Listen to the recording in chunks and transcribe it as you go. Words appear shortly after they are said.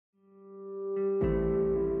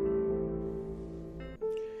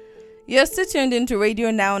You're still tuned into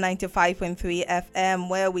Radio Now 95.3 FM,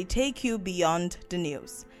 where we take you beyond the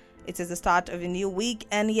news. It is the start of a new week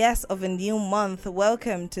and yes, of a new month.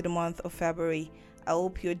 Welcome to the month of February. I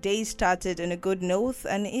hope your day started on a good note,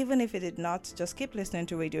 and even if it did not, just keep listening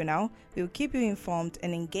to Radio Now. We will keep you informed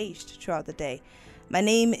and engaged throughout the day. My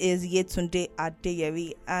name is Yetunde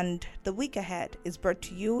Adeyeri, and the week ahead is brought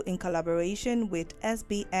to you in collaboration with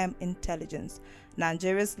SBM Intelligence,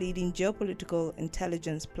 Nigeria's leading geopolitical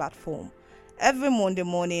intelligence platform. Every Monday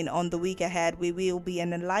morning on the week ahead, we will be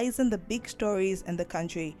analyzing the big stories in the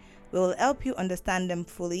country. We will help you understand them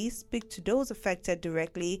fully, speak to those affected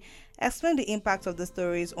directly, explain the impact of the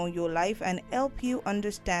stories on your life, and help you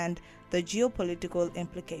understand the geopolitical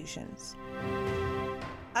implications.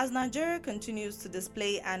 As Nigeria continues to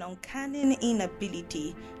display an uncanny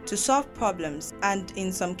inability to solve problems and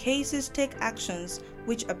in some cases take actions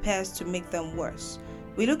which appears to make them worse,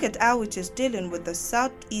 we look at how it is dealing with the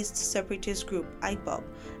Southeast Separatist Group IPOB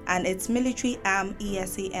and its military arm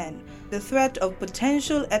ESEN, the threat of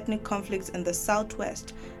potential ethnic conflicts in the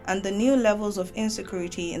Southwest, and the new levels of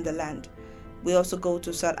insecurity in the land. We also go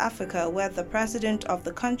to South Africa, where the president of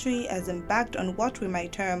the country has embarked on what we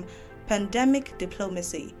might term pandemic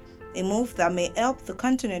diplomacy, a move that may help the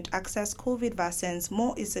continent access COVID vaccines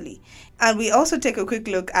more easily. And we also take a quick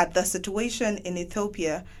look at the situation in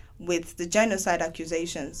Ethiopia with the genocide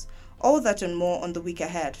accusations. All that and more on the week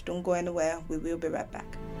ahead. Don't go anywhere, we will be right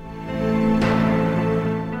back.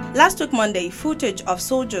 Last week Monday, footage of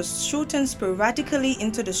soldiers shooting sporadically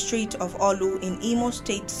into the street of Olu in Imo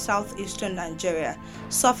State, southeastern Nigeria,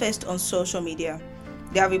 surfaced on social media.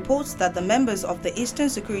 There are reports that the members of the Eastern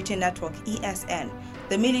Security Network ESN,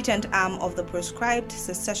 the militant arm of the proscribed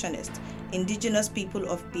secessionist Indigenous People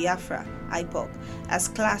of Biafra IPOB, has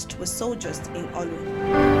clashed with soldiers in Olu.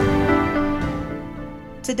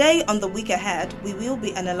 Today on the week ahead, we will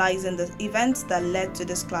be analyzing the events that led to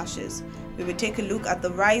these clashes. We will take a look at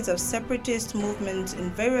the rise of separatist movements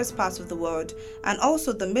in various parts of the world and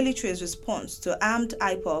also the military's response to armed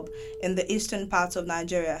IPOB in the eastern parts of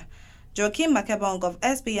Nigeria. Joachim Makebong of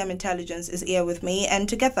SBM Intelligence is here with me, and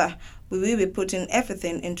together we will be putting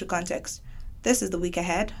everything into context. This is the week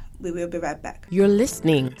ahead. We will be right back. You're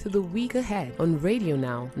listening to The Week Ahead on Radio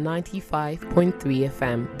Now 95.3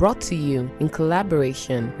 FM, brought to you in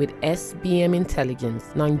collaboration with SBM Intelligence,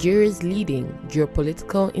 Nigeria's leading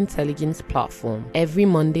geopolitical intelligence platform, every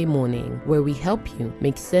Monday morning, where we help you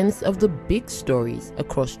make sense of the big stories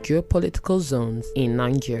across geopolitical zones in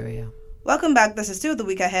Nigeria. Welcome back. This is still The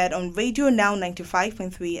Week Ahead on Radio Now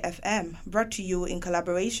 95.3 FM, brought to you in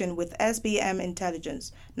collaboration with SBM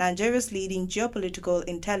Intelligence, Nigeria's leading geopolitical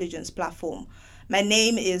intelligence platform. My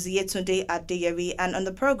name is Yetunde Adeyeri, and on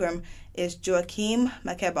the program is Joachim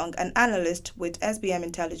Makebong, an analyst with SBM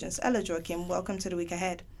Intelligence. Hello, Joachim. Welcome to The Week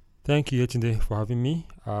Ahead. Thank you, Yetunde, for having me.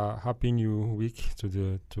 Happy New Week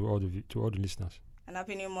to all the listeners. And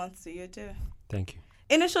Happy New Month to you too. Thank you.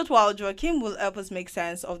 In a short while, Joachim will help us make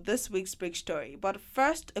sense of this week's big story. But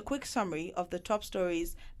first, a quick summary of the top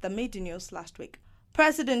stories that made the news last week.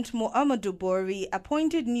 President Muhammadu Buhari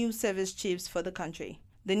appointed new service chiefs for the country.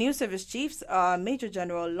 The new service chiefs are Major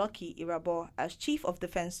General Lucky Irabor as Chief of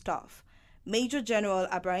Defense Staff, Major General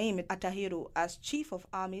Ibrahim Atahiru as Chief of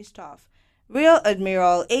Army Staff, Rear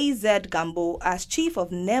Admiral A.Z. Gambo as Chief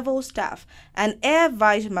of Naval Staff, and Air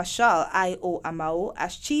Vice Marshal I.O. Amao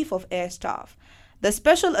as Chief of Air Staff. The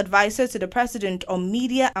special advisor to the president on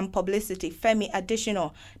media and publicity, Femi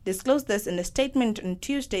Adesina, disclosed this in a statement on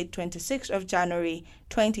Tuesday, 26th of January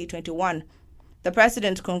 2021. The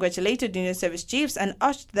president congratulated the new service chiefs and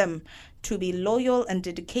urged them to be loyal and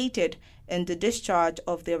dedicated in the discharge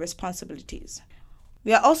of their responsibilities.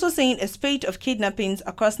 We are also seeing a spate of kidnappings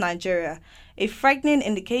across Nigeria, a frightening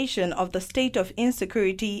indication of the state of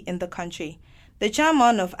insecurity in the country. The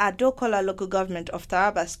chairman of Adokola local government of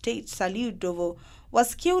Taraba State, Saliu Dovo,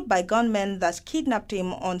 was killed by gunmen that kidnapped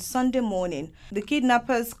him on Sunday morning. The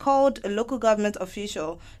kidnappers called a local government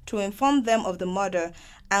official to inform them of the murder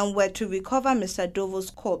and were to recover Mr. Dovo's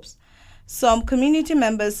corpse. Some community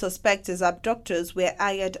members suspect his abductors were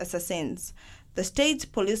hired assassins. The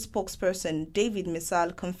state police spokesperson, David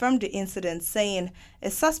Misal, confirmed the incident, saying a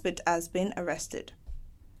suspect has been arrested.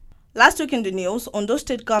 Last week in the news, Ondo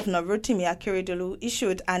State Governor Rotimi Akeredolu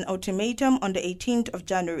issued an ultimatum on the 18th of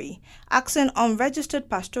January, asking unregistered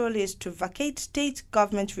pastoralists to vacate state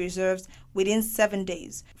government reserves within 7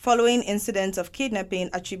 days, following incidents of kidnapping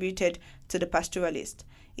attributed to the pastoralists.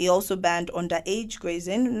 He also banned underage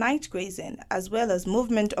grazing, night grazing, as well as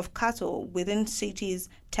movement of cattle within cities,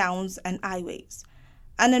 towns, and highways.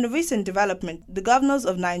 And in a recent development, the governors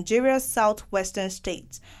of Nigeria's southwestern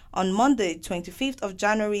states on Monday, 25th of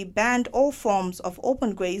January, banned all forms of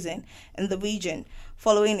open grazing in the region,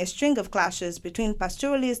 following a string of clashes between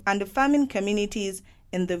pastoralists and the farming communities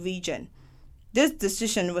in the region. This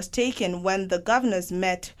decision was taken when the governors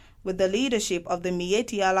met with the leadership of the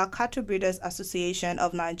Miyetti Cattle Breeders Association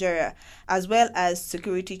of Nigeria, as well as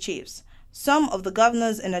security chiefs. Some of the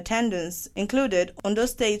governors in attendance included Ondo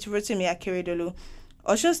State Rotimi Akeredolu,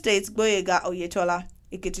 Osun State Gboyega Oyetola,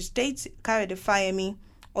 Ekiti State Kayode Fayemi,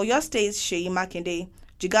 Oyo State Seyi Makinde,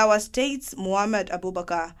 Jigawa State Muhammad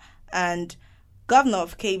Abubakar, and Governor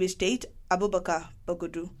of Kebbi State Abubakar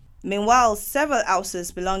Bagudu. Meanwhile, several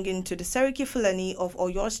houses belonging to the Seriki Fulani of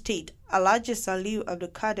Oyo State, Alhaji Saliu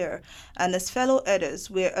Abdulkader, and his fellow herders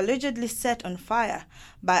were allegedly set on fire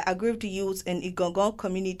by aggrieved youths in Igongon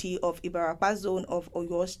community of Ibarapa zone of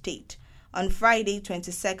Oyo State on Friday,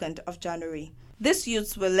 22nd of January. These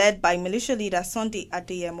youths were led by militia leader Sunday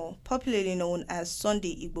Adeyemo, popularly known as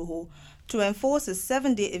Sunday Igboho, to enforce a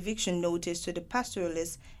 7-day eviction notice to the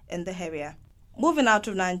pastoralists in the area. Moving out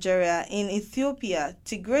of Nigeria, in Ethiopia,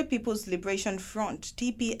 Tigray People's Liberation Front,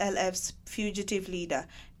 TPLF's fugitive leader,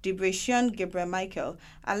 Debretsion Gebremichael,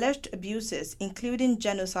 alleged abuses, including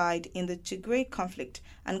genocide, in the Tigray conflict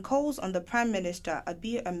and calls on the Prime Minister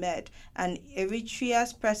Abiy Ahmed and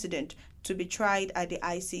Eritrea's president to be tried at the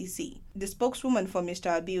ICC. The spokeswoman for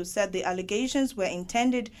Mr. Abiy said the allegations were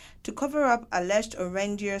intended to cover up alleged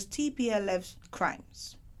horrendous TPLF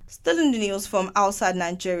crimes. Still in the news from outside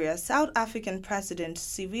Nigeria, South African President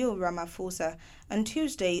Cyril Ramaphosa on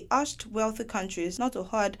Tuesday urged wealthy countries not to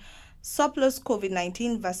hoard surplus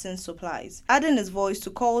COVID-19 vaccine supplies, adding his voice to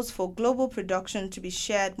calls for global production to be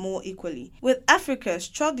shared more equally. With Africa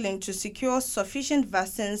struggling to secure sufficient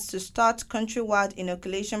vaccines to start countrywide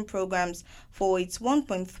inoculation programs for its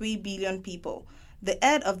 1.3 billion people, the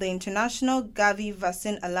head of the International Gavi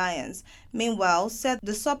Vaccine Alliance, meanwhile, said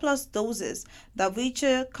the surplus doses that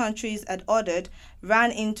richer countries had ordered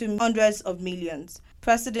ran into hundreds of millions.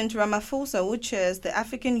 President Ramaphosa, who chairs the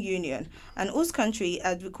African Union and whose country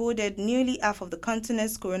had recorded nearly half of the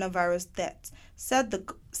continent's coronavirus deaths, said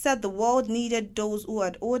the world needed those who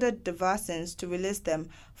had ordered the vaccines to release them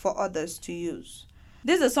for others to use.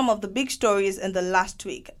 These are some of the big stories in the last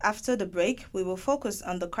week. After the break, we will focus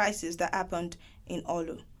on the crisis that happened in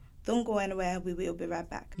Olu. Don't go anywhere, we will be right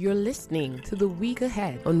back. You're listening to The Week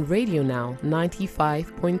Ahead on Radio Now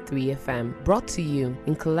 95.3 FM, brought to you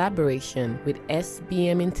in collaboration with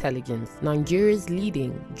SBM Intelligence, Nigeria's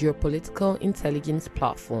leading geopolitical intelligence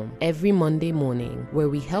platform, every Monday morning, where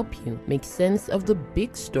we help you make sense of the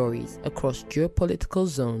big stories across geopolitical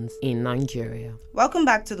zones in Nigeria. Welcome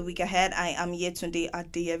back to The Week Ahead. I am Yetunde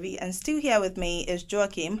Adeyevi, and still here with me is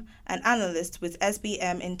Joachim, an analyst with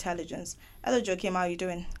SBM Intelligence. Hello Joachim, how are you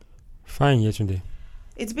doing? Fine, Yetunde.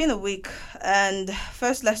 It's been a week, and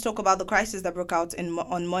first let's talk about the crisis that broke out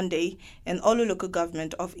on Monday in Olu local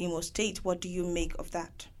government of Imo State. What do you make of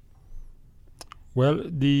that? Well,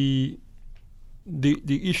 the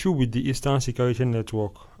issue with the Eastern Security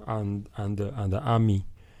Network and the army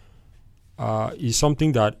is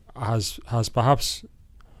something that has perhaps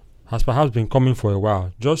been coming for a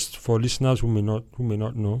while. Just for listeners who may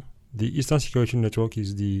not know, the Eastern Security Network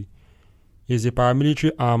is the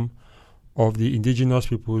paramilitary arm of the indigenous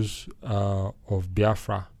peoples of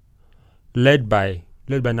Biafra, led by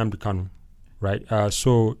Nnamdi Kanu, right?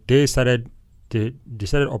 So they started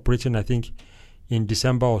operating, I think, in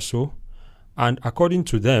December or so, and according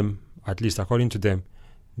to them,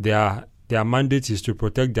 their mandate is to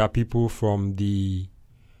protect their people from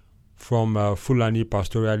Fulani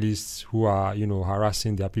pastoralists who are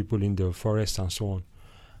harassing their people in the forest and so on.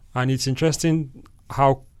 And it's interesting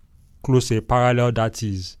how close a parallel that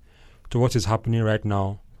is to what is happening right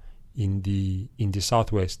now in the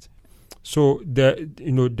southwest. So they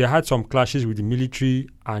had some clashes with the military,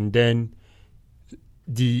 and then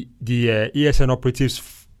the ESN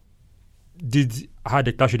operatives had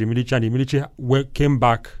a clash with the military, and the military came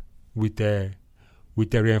back with the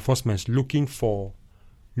reinforcements looking for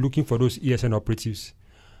those ESN operatives,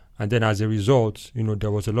 and then as a result,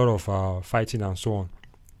 there was a lot of fighting and so on,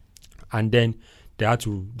 and then they had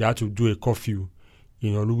to do a curfew,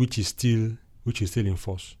 which is still in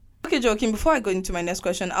force. Okay, Joachim, before I go into my next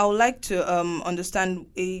question, I would like to understand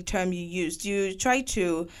a term you used. You try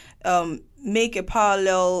to make a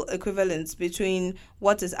parallel equivalence between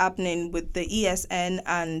what is happening with the ESN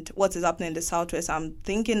and what is happening in the Southwest. I'm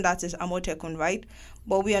thinking that is Amotekun, right?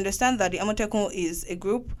 But we understand that the Amotekun is a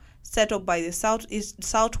group set up by the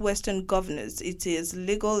Southwestern governors. It is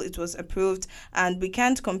legal, it was approved, and we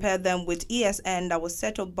can't compare them with ESN that was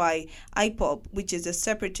set up by IPOB, which is a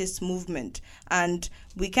separatist movement. And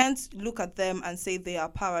we can't look at them and say they are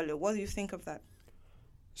parallel. What do you think of that?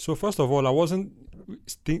 So first of all, I wasn't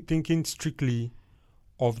thinking strictly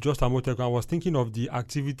of just Amotekun. I was thinking of the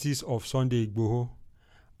activities of Sunday Igboho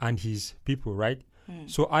and his people, right?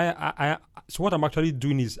 So so what I'm actually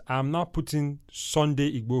doing is I'm now putting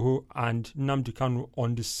Sunday Igboho and Nnamdi Kanu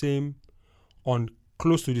on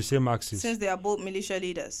close to the same axis. Since they are both militia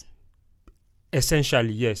leaders.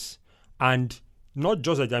 Essentially, yes. And not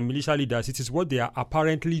just that they are militia leaders, it is what they are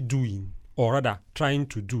apparently doing, or rather trying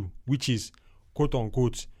to do, which is, quote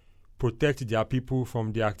unquote, protect their people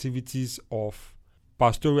from the activities of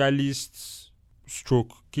pastoralists,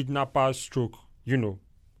 kidnappers,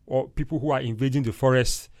 or people who are invading the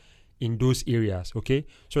forest in those areas. Okay,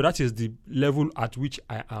 so that is the level at which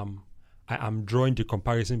I am drawing the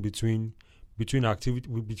comparison between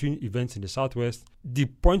events in the Southwest. The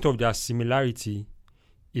point of their similarity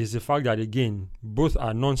is the fact that, again, both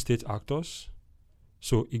are non-state actors.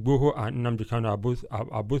 So Igboho and Nnamdi Kanu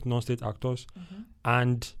are both non-state actors,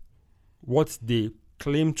 and what they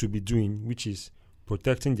claim to be doing, which is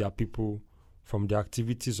protecting their people from the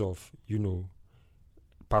activities of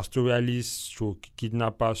pastoralists,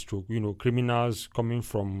 kidnappers, criminals coming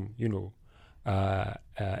from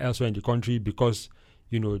elsewhere in the country, because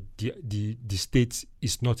the state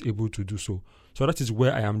is not able to do so. So that is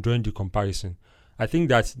where I am drawing the comparison. I think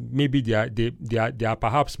that maybe there are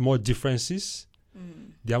perhaps more differences.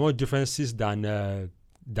 There are more differences than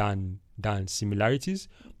similarities,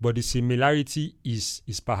 but the similarity is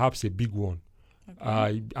perhaps a big one.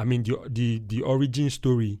 Okay. I mean, the origin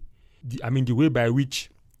story, the way by which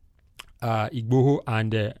Igboho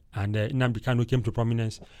and Nnamdi Kanu came to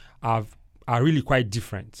prominence are really quite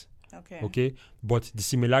different. Okay, but the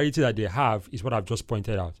similarity that they have is what I've just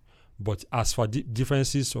pointed out. But as for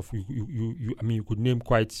differences of you could name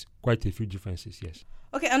quite a few differences. Yes.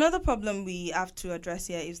 Okay, another problem we have to address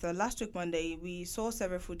here is that last week Monday we saw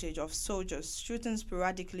several footage of soldiers shooting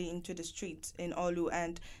sporadically into the streets in Olu,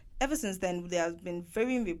 and ever since then there has been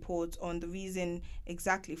varying reports on the reason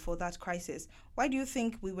exactly for that crisis. Why do you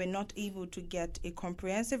think we were not able to get a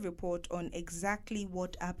comprehensive report on exactly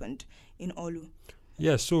what happened in Olu?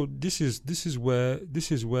 Yeah, so this is where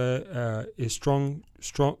a strong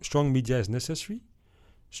media is necessary,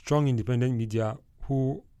 strong independent media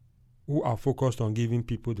who are focused on giving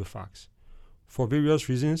people the facts. For various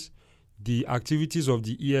reasons, the activities of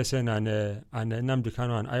the ESN and Nnamdi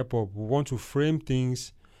Kanu and IPOB want to frame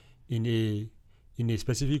things in a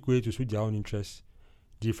specific way to suit their own interests.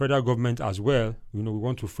 The federal government as well, we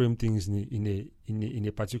want to frame things in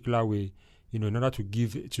a particular way, in order to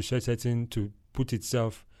put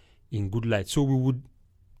itself in good light. So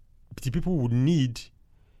the people would need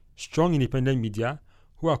strong independent media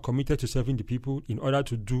who are committed to serving the people in order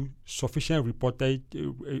to do sufficient to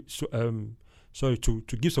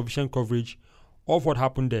give sufficient coverage of what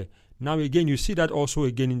happened there. Now again, you see that also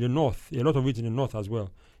again in the north, a lot of it in the north as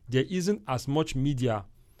well. There isn't as much media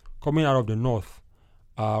coming out of the north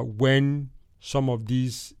when some of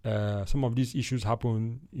these issues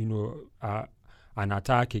happen, an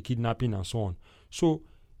attack, a kidnapping, and so on. So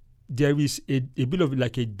there is a bit of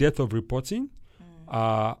like a dearth of reporting,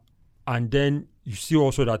 and then you see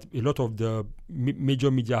also that a lot of the major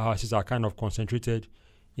media houses are kind of concentrated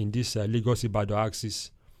in this Lagos-Ibadan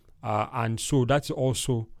axis, and so that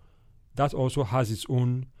also has its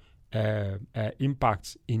own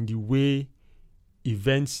impact in the way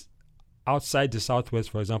events outside the Southwest,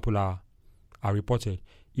 for example, are reported.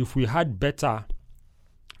 If we had better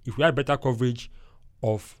coverage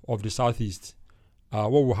of the Southeast,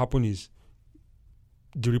 what will happen is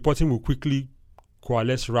the reporting will quickly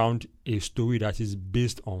coalesce around a story that is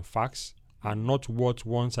based on facts and not what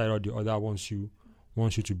one side or the other wants you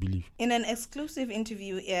to believe. In an exclusive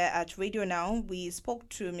interview here at Radio Now, we spoke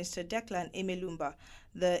to Mr. Declan Emelumba,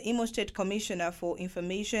 the Imo State Commissioner for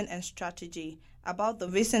Information and Strategy, about the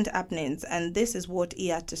recent happenings, and this is what he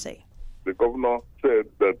had to say. The governor said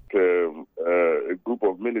that a group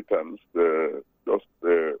of militants just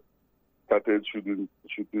started shooting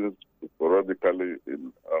sporadically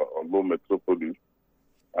in Olo metropolis,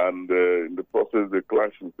 and in the process they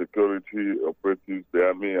clashed with security operatives, the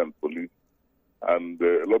army and police, and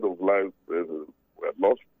a lot of lives were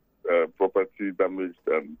lost, property damaged,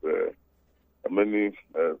 and many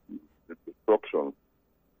destructions.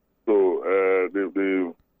 So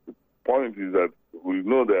the point is that we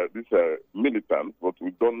know that these are militants, but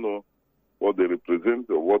we don't know what they represent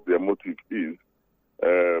or what their motive is.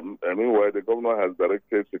 And meanwhile, the governor has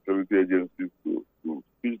directed security agencies to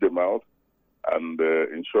fish them out and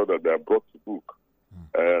ensure that they are brought to book.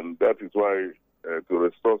 And that is why, to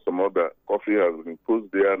restore some order, coffee has been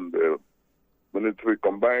imposed there, and military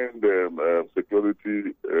combined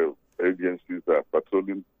security agencies are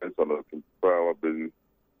patrolling on a 24-hour basis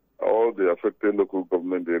all the affected local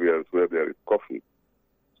government areas where there is coffee.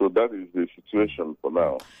 So that is the situation for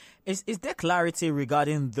now. Is there clarity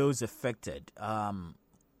regarding those affected?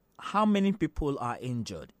 How many people are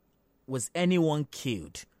injured? Was anyone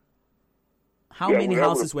killed? How many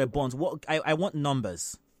houses were burned? I want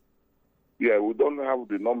numbers. Yeah, we don't have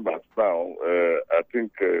the numbers now. I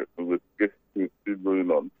think investigation is still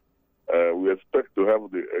going on. We expect to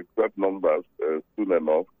have the exact numbers soon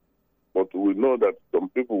enough. But we know that some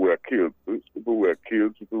people were killed. People were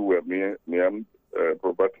maimed,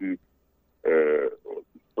 property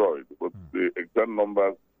destroyed. But the exact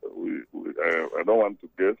numbers, I don't want to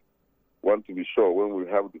guess. Want to be sure when we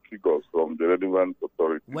have the figures from the relevant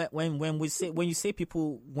authorities. When you say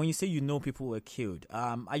people were killed,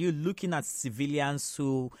 are you looking at civilians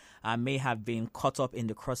who may have been caught up in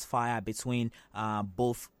the crossfire between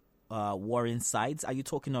both warring sides? Are you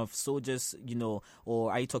talking of soldiers,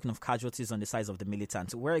 or are you talking of casualties on the sides of the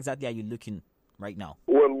militants? Where exactly are you looking right now?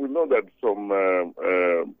 Well, we know that some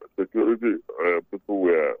security people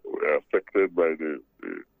were affected by the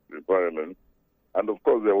violence. And of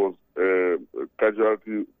course, there was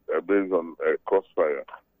casualty based on crossfire.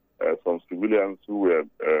 Some civilians who were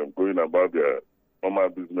going about their normal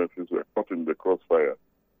businesses were caught in the crossfire.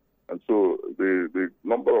 And so the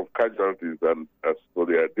number of casualties and as for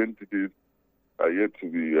the identities are yet to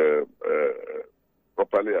be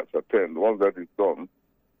properly ascertained. Once that is done,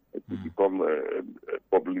 it will become a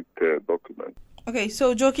public document. Okay,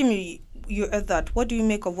 so Joachim, you heard that. What do you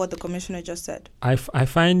make of what the commissioner just said? I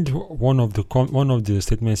find one of the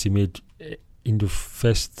statements he made in the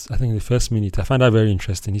first minute, I find that very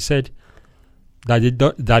interesting. He said that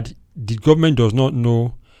the government does not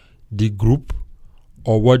know the group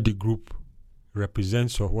or what the group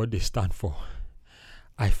represents or what they stand for.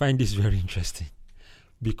 I find this very interesting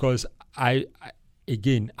because I'm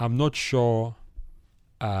not sure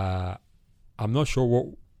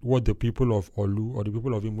what the people of Olu or the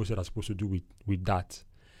people of Imo State are supposed to do with that.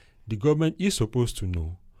 The government is supposed to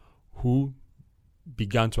know who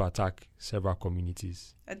began to attack several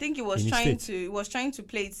communities. I think he was trying to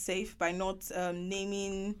play it safe by not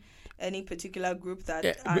naming any particular group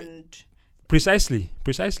Precisely.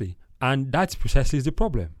 And that's precisely the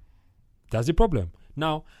problem. That's the problem.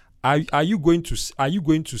 Now, are you going to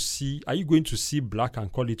see black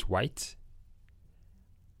and call it white?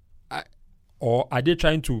 Or are they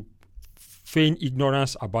trying to feign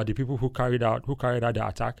ignorance about the people who carried out the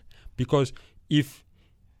attack? Because if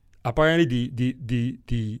apparently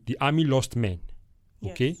the army lost men,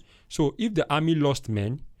 okay? Yes. So if the army lost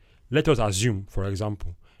men, let us assume, for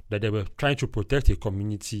example, that they were trying to protect a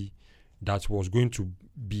community that was going to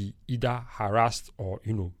be either harassed or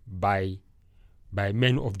by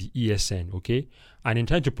men of the ESN, okay? And in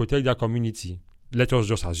trying to protect that community, let us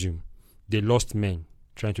just assume they lost men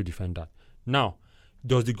trying to defend that. Now,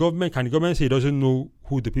 can the government say it doesn't know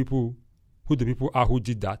who the people are who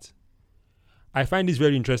did that? I find this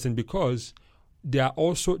very interesting because there are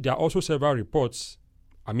also several reports,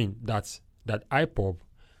 that IPOB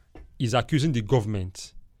is accusing the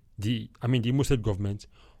government, the Imo State government,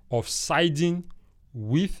 of siding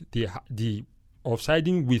with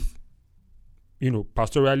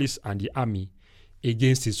pastoralists and the army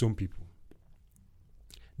against its own people.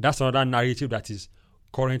 That's another narrative that is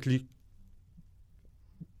currently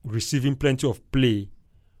receiving plenty of play,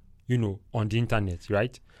 on the internet,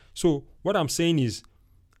 right? So what I'm saying is,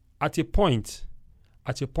 at a point,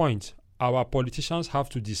 our politicians have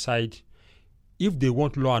to decide if they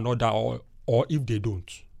want law and order or if they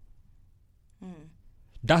don't.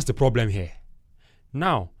 That's the problem here.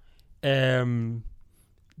 Now, and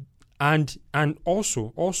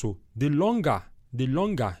also the longer,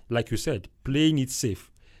 like you said, playing it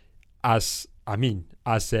safe, as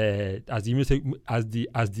the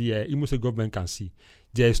Imo State government can see,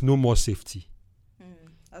 there is no more safety.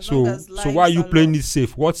 So why are you playing it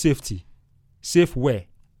safe? What safety? Safe where?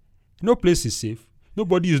 No place is safe.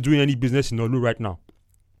 Nobody is doing any business in Olu right now.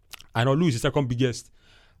 And Olu is the second biggest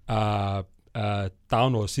town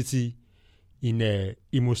or city in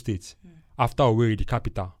Imo State after Owerri, the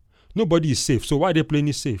capital. Nobody is safe. So why are they playing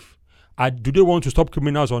it safe? Do they want to stop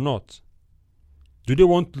criminals or not? Do they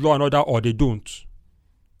want law and order or they don't?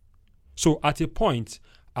 So at a point,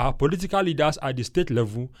 our political leaders at the state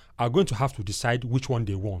level are going to have to decide which one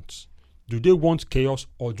they want. Do they want chaos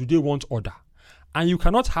or do they want order? And you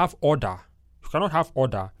cannot have order. You cannot have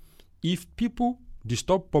order if people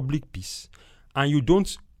disturb public peace and you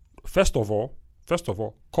don't, first of all,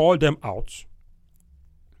 call them out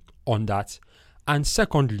on that. And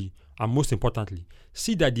secondly, and most importantly,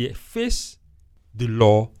 see that they face the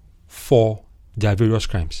law for their various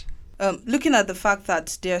crimes. Looking at the fact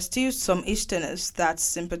that there are still some Easterners that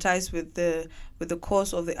sympathize with the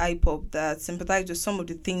cause of the IPOB, that sympathize with some of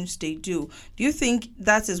the things they do you think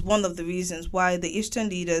that is one of the reasons why the Eastern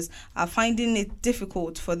leaders are finding it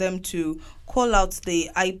difficult for them to call out the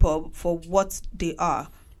IPOB for what they are,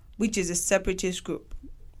 which is a separatist group?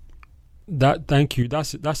 Thank you.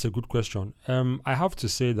 That's a good question. I have to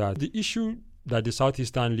say that the issue that the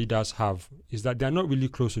Southeastern leaders have is that they're not really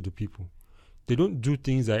close to the people. They don't do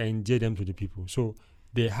things that endear them to the people. So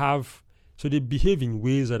they behave in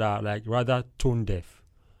ways that are like rather tone deaf.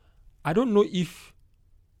 I don't know if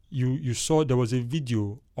you saw, there was a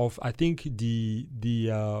video of, I think, the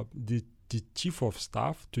chief of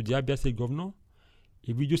staff to the Abia State governor.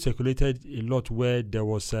 A video circulated a lot where there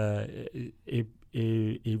was a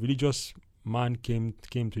religious man came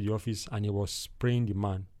to the office and he was spraying the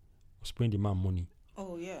man money.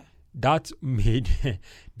 Oh yeah. That made a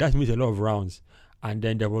lot of rounds, and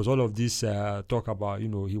then there was all of this talk about he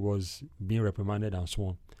was being reprimanded and so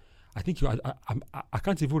on. I think I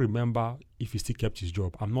can't even remember if he still kept his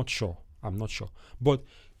job. I'm not sure. But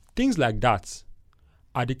things like that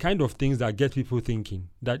are the kind of things that get people thinking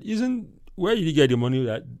that isn't, where did he get the money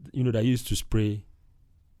that that used to spray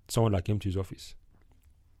someone that came to his office?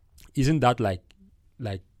 Isn't that like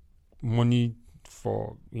money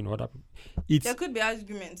for other people? There could be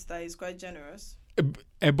arguments that is quite generous,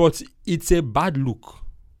 but it's a bad look.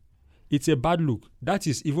 That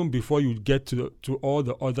is even before you get to all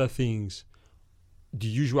the other things, the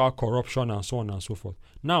usual corruption and so on and so forth.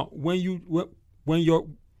 Now, when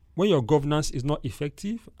your governance is not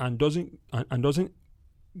effective and doesn't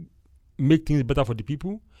make things better for the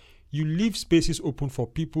people, you leave spaces open for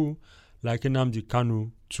people like Nnamdi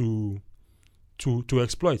Kanu to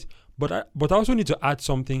exploit. But I also need to add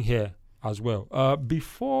something here as well.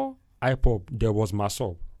 Before IPOB, there was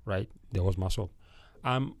MASSOB, right? There was MASSOB.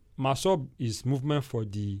 MASSOB is Movement for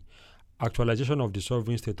the Actualization of the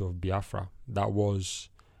Sovereign State of Biafra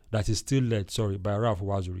that is still led, by Ralph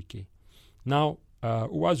Uwazurike. Now,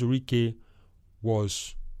 Uwazurike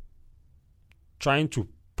was trying to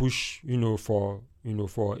push, for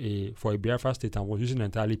a Biafra state, and was using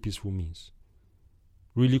entirely peaceful means.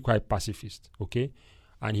 Really quite pacifist, okay?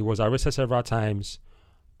 And he was arrested several times.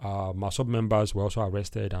 MASSOB members were also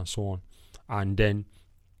arrested and so on. And then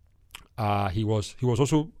he was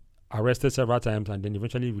also arrested several times and then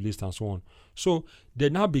eventually released and so on. So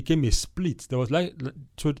there now became a split. There was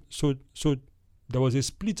so there was a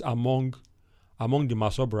split among the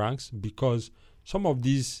MASSOB ranks, because some of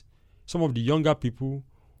the younger people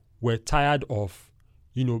were tired of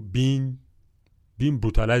being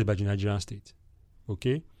brutalized by the Nigerian state.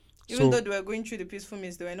 Okay? Even though they were going through the peaceful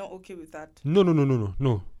means, they were not okay with that. No.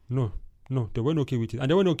 They weren't okay with it. And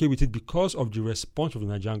they weren't okay with it because of the response of the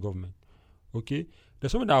Nigerian government. Okay?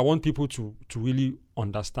 There's something that I want people to really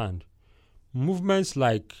understand. Movements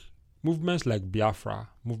like Biafra,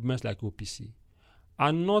 movements like OPC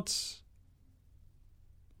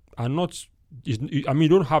you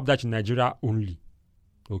don't have that in Nigeria only.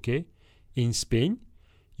 Okay? In Spain,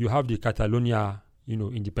 you have the Catalonia,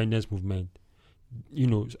 independence movement.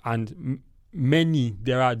 And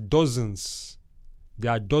there are dozens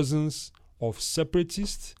of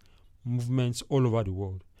separatist movements all over the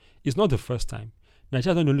world. It's not the first time.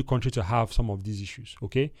 Nigeria is not the only country to have some of these issues,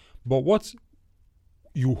 okay? But what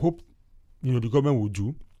you hope, the government will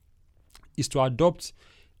do is to adopt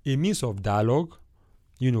a means of dialogue,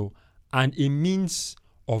 and a means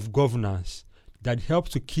of governance that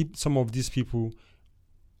helps to keep some of these people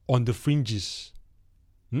on the fringes,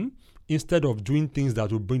 instead of doing things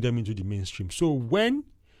that will bring them into the mainstream. So when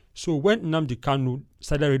Nnamdi Kanu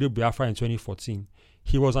started Radio Biafra in 2014,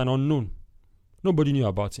 he was an unknown. Nobody knew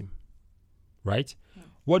about him, right? Yeah.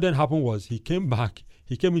 What then happened was he came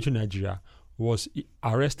into Nigeria, was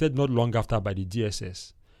arrested not long after by the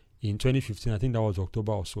DSS in 2015. I think that was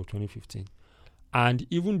October or so, 2015. And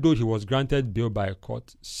even though he was granted bail by a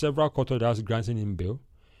court, several court orders granting him bail,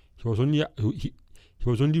 he was only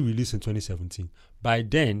released in 2017. By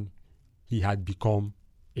then, he had become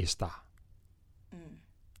a star.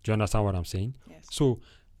 Do you understand what I'm saying? Yes. So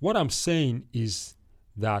what I'm saying is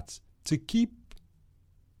that to keep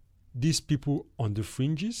these people on the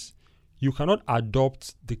fringes, you cannot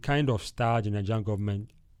adopt the kind of style the Nigerian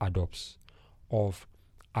government adopts of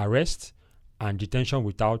arrest and detention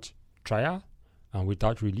without trial and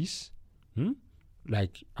without release.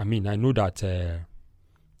 like, I mean, I know that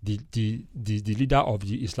the leader of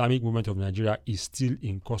the Islamic movement of Nigeria is still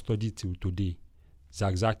in custody till today,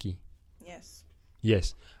 Zakzaki.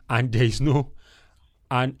 Yes, and there is no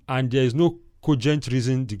cogent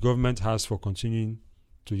reason the government has for continuing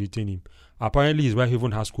to detain him. Apparently, his wife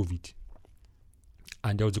even has COVID,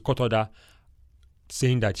 and there was a court order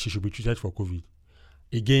saying that she should be treated for COVID.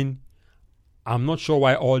 Again, I'm not sure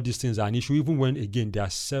why all these things are an issue, even when, again, there are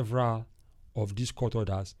several of these court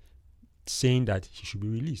orders saying that he should be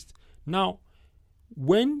released. Now,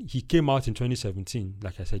 when he came out in 2017,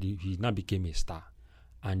 like I said, he now became a star.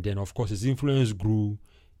 And then, of course, his influence grew,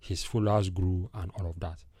 his followers grew, and all of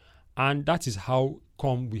that. And that is how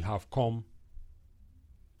we have come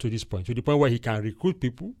to this point, to the point where he can recruit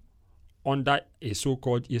people under a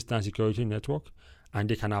so-called Eastern Security Network, and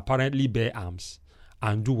they can apparently bear arms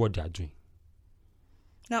and do what they are doing.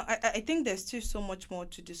 Now, I think there's still so much more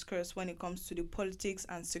to discuss when it comes to the politics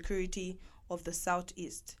and security of the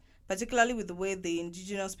Southeast, particularly with the way the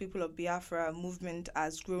indigenous people of Biafra movement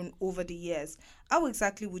has grown over the years. How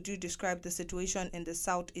exactly would you describe the situation in the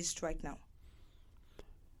Southeast right now?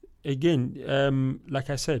 Again, like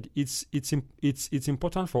I said, it's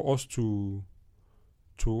important for us to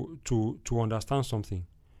understand something.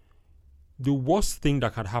 The worst thing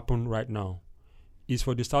that can happen right now is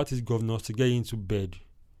for the Southeast governors to get into bed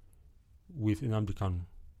with Nnamdi Kanu.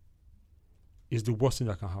 It's the worst thing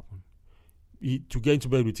that can happen. To get into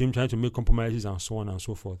bed with him, trying to make compromises and so on and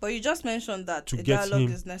so forth. But you just mentioned that a dialogue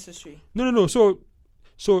is necessary. No. So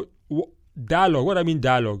dialogue. What I mean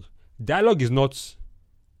dialogue is not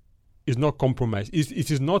compromise. It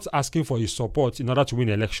is not asking for his support in order to win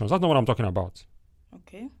elections. That's not what I'm talking about.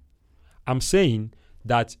 Okay. I'm saying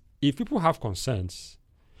that if people have concerns,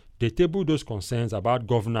 they table those concerns about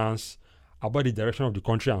governance, about the direction of the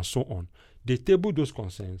country and so on. They table those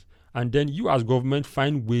concerns, and then you as government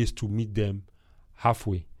find ways to meet them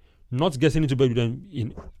halfway. Not getting into bed with them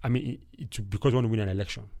because you want to win an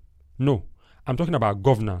election. No. I'm talking about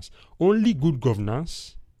governance. Only good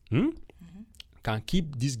governance can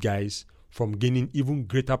keep these guys from gaining even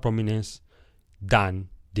greater prominence than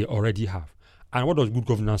they already have. And what does good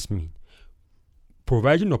governance mean?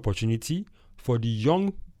 Providing opportunity for the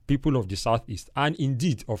young people of the Southeast, and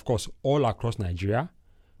indeed, of course, all across Nigeria,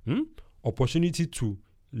 opportunity to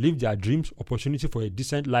live their dreams, opportunity for a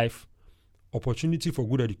decent life, opportunity for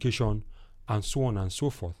good education, and so on and so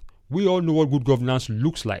forth. We all know what good governance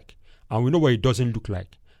looks like, and we know what it doesn't look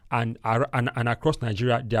like. And across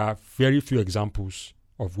Nigeria, there are very few examples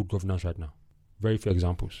of good governance right now. Very few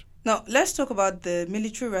examples. Now, let's talk about the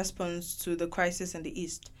military response to the crisis in the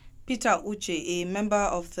East. Peter Uche, a member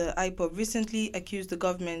of the IPOB, recently accused the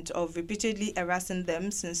government of repeatedly harassing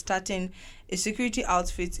them since starting a security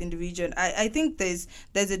outfit in the region. I think there's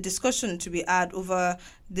a discussion to be had over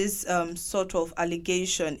this sort of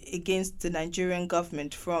allegation against the Nigerian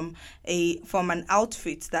government from an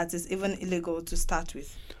outfit that is even illegal to start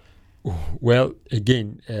with. Well,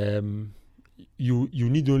 again, you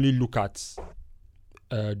need only look at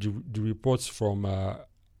the reports from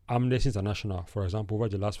Amnesty International, for example, over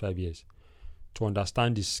the last 5 years, to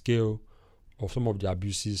understand the scale of some of the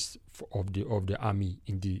abuses of the army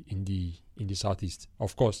in the Southeast.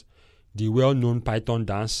 Of course, the well-known Python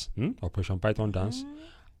dance, Operation Python dance,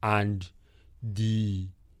 and the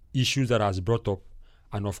issues that has brought up,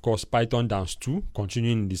 and of course Python dance 2,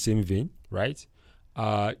 continuing in the same vein, right?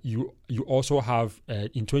 You also have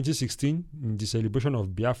in 2016, in the celebration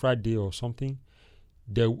of Biafra Day or something,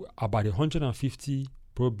 there were about 150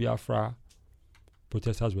 pro-Biafra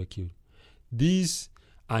protesters were killed. These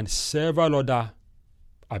and several other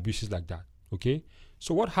abuses like that. Okay,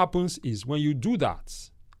 so what happens is when you do that,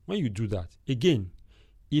 again,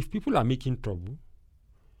 if people are making trouble,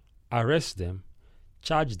 arrest them,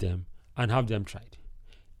 charge them, and have them tried.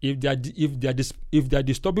 If they are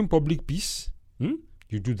disturbing public peace,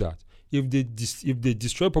 you do that. If they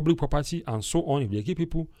destroy public property and so on, if they kill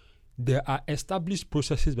people, there are established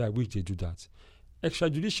processes by which they do that.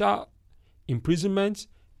 Extrajudicial imprisonment,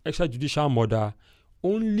 extrajudicial murder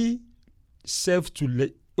only serves to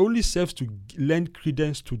lend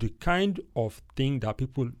credence to the kind of thing that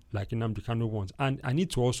people like Nnamdi Kanu want. And I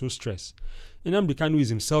need to also stress, Nnamdi Kanu is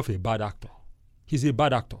himself a bad actor. He's a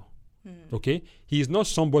bad actor. Okay? He is not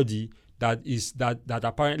somebody that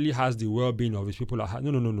apparently has the well-being of his people. No.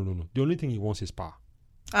 The only thing he wants is power.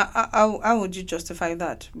 How would you justify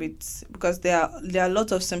that? Because there are a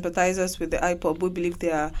lot of sympathizers with the IPOB who believe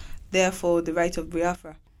they are there for the right of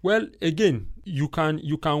Biafra. Well, again, you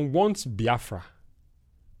can want Biafra,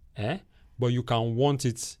 but you can want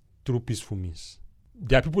it through peaceful means.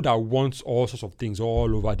 There are people that want all sorts of things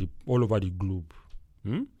all over the globe.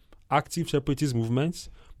 active separatist movements,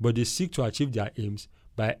 but they seek to achieve their aims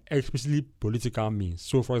by explicitly political means.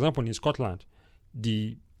 So, for example, in Scotland,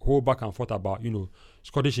 the whole back and forth about,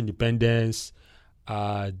 Scottish independence,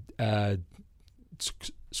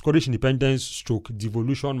 stroke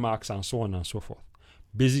devolution marks, and so on and so forth.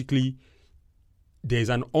 Basically, there is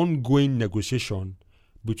an ongoing negotiation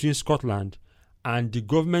between Scotland and the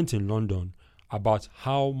government in London about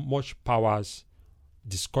how much powers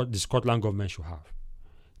the Scotland government should have.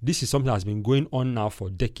 This is something that has been going on now for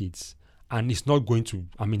decades, and it's not going to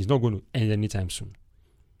end anytime soon,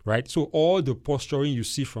 right? So all the posturing you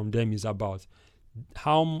see from them is about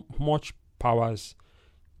how much powers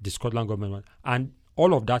the Scotland government want, and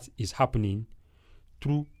all of that is happening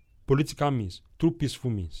through political means, through peaceful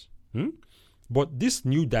means. But this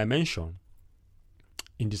new dimension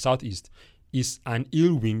in the southeast is an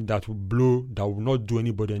ill wind that will blow, that will not do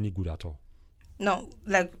anybody any good at all. Now,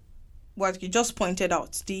 like what you just pointed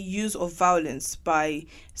out, the use of violence by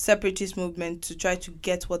separatist movement to try to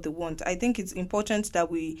get what they want. I think it's important that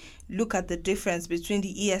we look at the difference between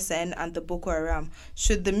the ESN and the Boko Haram.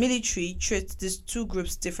 Should the military treat these two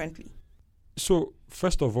groups differently? So,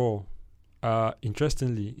 first of all,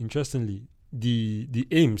 interestingly, the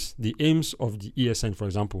aims of the ESN, for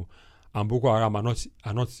example, and Boko Haram are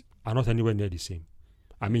not anywhere near the same.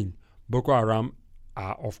 I mean, Boko Haram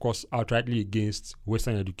are, of course, outrightly against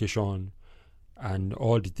Western education and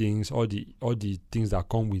all the things that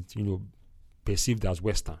come with, perceived as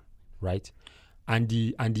Western, right? And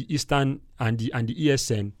the Eastern and the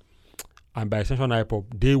ESN, and by extension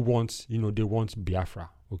IPOB, they want Biafra,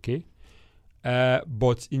 okay?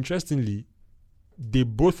 But interestingly, they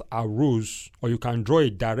both arose, or you can draw a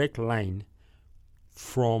direct line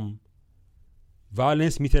from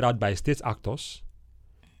violence meted out by state actors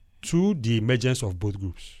to the emergence of both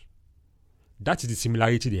groups. That is the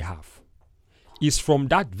similarity they have. It's from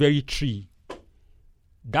that very tree,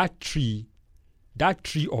 that tree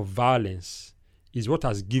of violence is what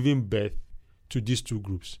has given birth to these two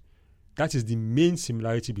groups. That is the main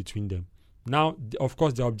similarity between them. Now, of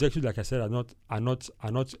course, the objectives, like I said, are not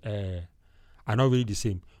really the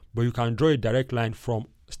same. But you can draw a direct line from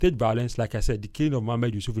state violence, like I said, the killing of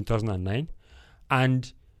Mohammed Yusuf in 2009,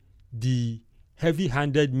 and the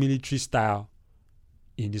heavy-handed military style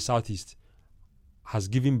in the southeast has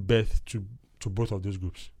given birth to both of those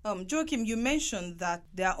groups. Joachim, you mentioned that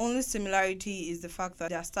their only similarity is the fact that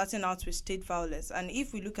they are starting out with state violence. And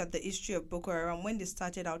if we look at the history of Boko Haram, when they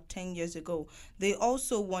started out 10 years ago, they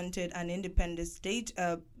also wanted an independent state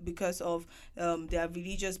because of their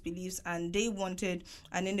religious beliefs, and they wanted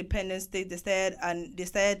an independent state. They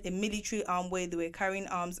said a military arm where they were carrying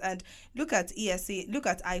arms. And look at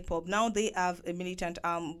IPOB. Now they have a militant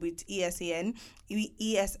arm with ESN,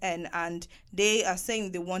 and they are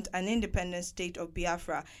saying they want an independent state of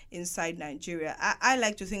Biafra inside Nigeria. I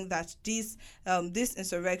like to think that this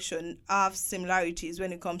insurrection have similarities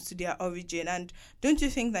when it comes to their origin. And don't you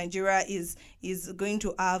think Nigeria is going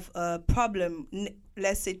to have a problem,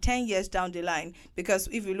 let's say 10 years down the line? Because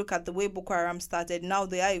if you look at the way Boko Haram started, now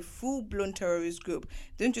they are a full-blown terrorist group.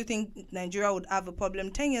 Don't you think Nigeria would have a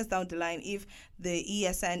problem 10 years down the line if the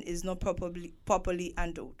ESN is not properly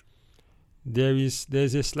handled? There's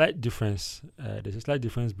a slight difference. There's a slight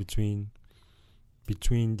difference between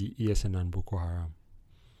the ESN and Boko Haram.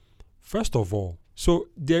 First of all, so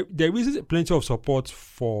there is plenty of support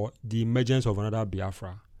for the emergence of another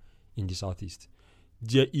Biafra in the southeast.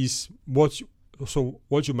 There is what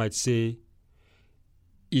you might say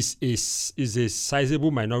is a sizable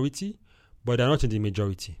minority, but they're not in the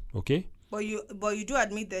majority. Okay. But you do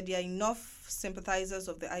admit that there are enough sympathizers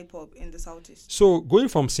of the IPOB in the southeast. So going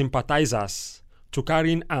from sympathizers to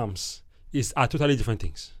carrying arms are totally different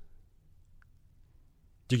things.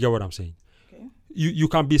 Do you get what I'm saying? Okay. You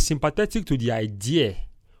can be sympathetic to the idea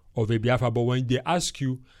of a Biafra, but when they ask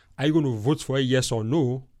you, are you going to vote for a yes or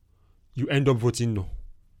no, you end up voting no.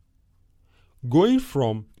 Going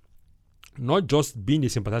from not just being a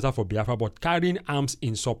sympathizer for Biafra, but carrying arms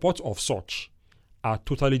in support of such are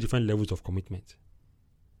totally different levels of commitment.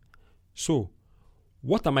 So,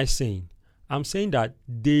 what am I saying? I'm saying that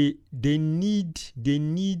they need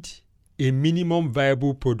a minimum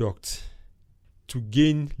viable product to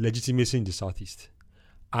gain legitimacy in the southeast.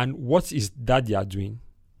 And what is that they are doing?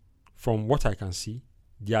 From what I can see,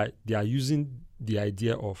 they are using the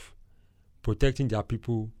idea of protecting their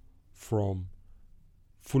people from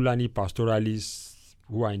Fulani pastoralists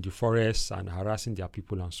who are in the forests and harassing their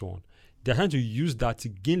people and so on. They're trying to use that to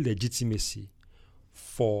gain legitimacy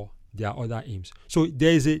for their other aims. So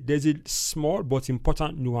there's a small but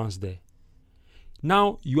important nuance there.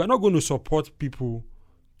 Now, you are not going to support people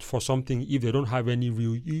for something if they don't have any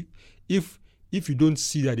real if you don't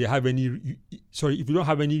see that they have any if you don't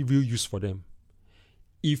have any real use for them.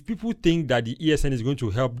 If people think that the ESN is going to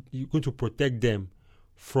help, going to protect them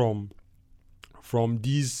from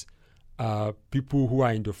these people who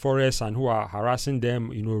are in the forest and who are harassing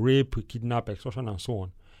them, rape, kidnap, extortion, and so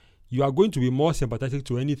on, you are going to be more sympathetic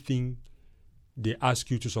to anything they ask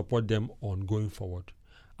you to support them on going forward.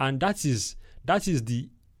 And that's the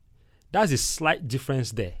slight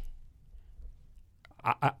difference there.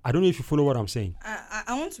 I don't know if you follow what I'm saying.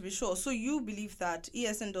 I want to be sure. So you believe that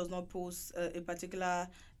ESN does not pose a particular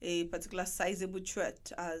sizable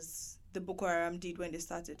threat as the Boko Haram did when they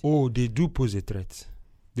started? Oh, they do pose a threat.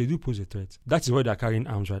 They do pose a threat. That is why they're carrying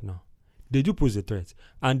arms right now. They do pose a threat.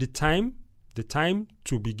 And the time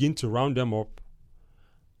to begin to round them up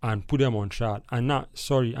and put them on trial. And now,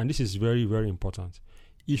 and this is very, very important.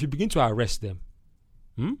 If you begin to arrest them,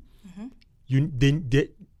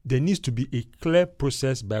 there needs to be a clear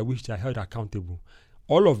process by which they are held accountable.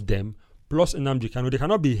 All of them, plus Nnamdi Kanu, they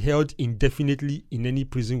cannot be held indefinitely in any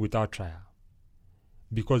prison without trial.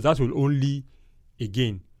 Because that will only,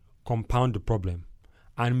 again, compound the problem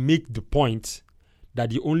and make the point that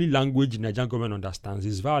the only language the Nigerian government understands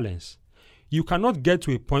is violence. You cannot get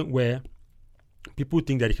to a point where people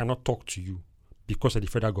think that they cannot talk to you because of the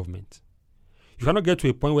federal government. You cannot get to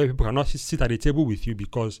a point where people cannot sit at a table with you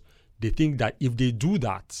because they think that if they do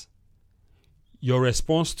that, your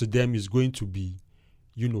response to them is going to be,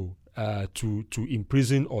 to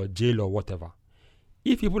imprison or jail or whatever.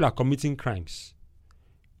 If people are committing crimes,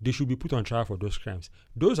 they should be put on trial for those crimes.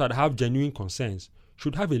 Those that have genuine concerns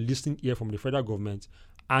should have a listening ear from the federal government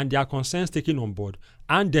and their concerns taken on board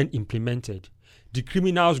and then implemented. The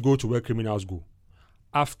criminals go to where criminals go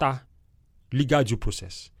after legal due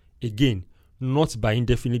process. Again, not by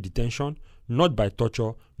indefinite detention, not by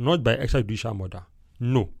torture, not by extrajudicial murder.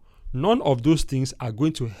 No. None of those things are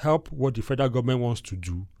going to help what the federal government wants to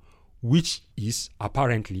do, which is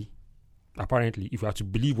apparently, if you have to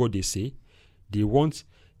believe what they say, they want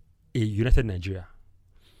a united Nigeria.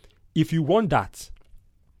 If you want that,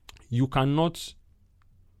 you cannot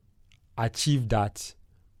achieve that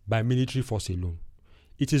by military force alone.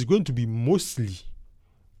 It is going to be mostly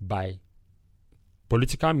by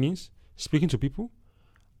political means, speaking to people,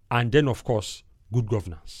 and then, of course, good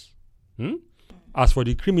governance. As for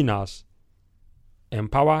the criminals,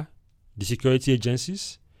 empower the security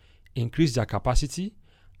agencies, increase their capacity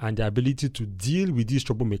and their ability to deal with these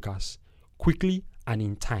troublemakers quickly and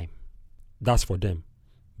in time. That's for them.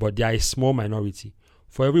 But they are a small minority.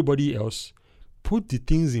 For everybody else, put the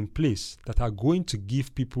things in place that are going to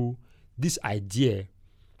give people this idea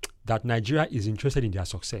that Nigeria is interested in their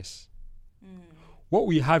success. What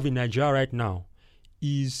we have in Nigeria right now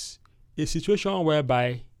is a situation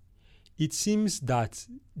whereby it seems that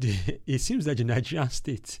the Nigerian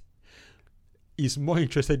state is more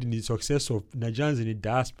interested in the success of Nigerians in the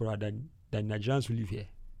diaspora than Nigerians who live here.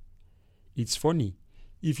 It's funny.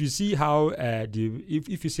 If you see how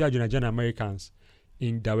if you see how the Nigerian Americans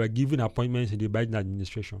that were given appointments in the Biden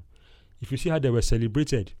administration, if you see how they were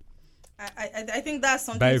celebrated, I think that's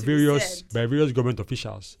something by to be said. various government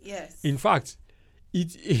officials. Yes. In fact,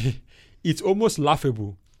 it's almost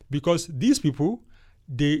laughable because these people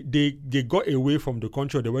they got away from the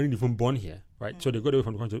country, or they weren't even born here, right? So they got away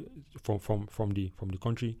from the country from the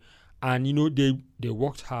country, and they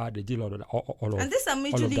worked hard. They did all of. And these are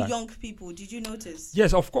majorly young people. Did you notice?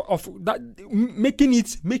 Yes, of course. Making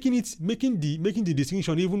the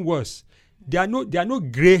distinction even worse. There are no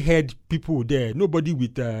gray-haired people there. Nobody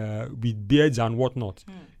with beards and whatnot.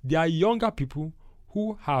 They are younger people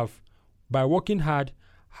who have, by working hard,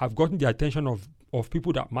 have gotten the attention of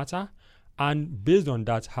people that matter, and based on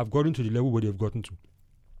that, have gotten to the level where they've gotten to.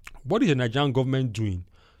 What is the Nigerian government doing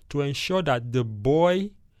to ensure that the boy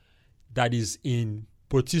that is in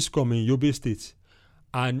Potiskum in Yobe State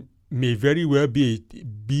and may very well be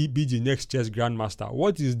the next chess grandmaster?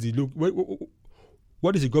 What is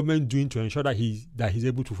the government doing to ensure that he's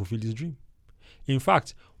able to fulfill his dream? In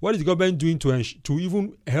fact, what is the government doing to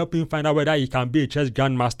even help him find out whether he can be a chess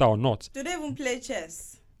grandmaster or not? Do they even play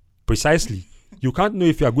chess? Precisely. You can't know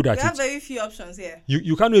if you are good at it. We have very few options here.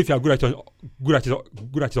 You can't know if you are good at it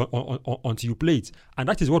until you play it, and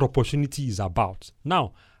that is what opportunity is about.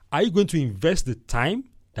 Now, are you going to invest the time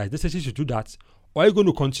that is necessary to do that, or are you going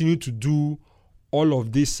to continue to do all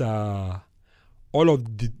of this, all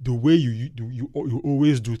of the way you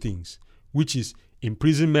always do things, which is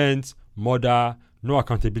imprisonment, murder, no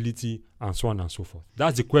accountability, and so on and so forth?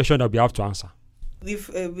 That's the question that we have to answer.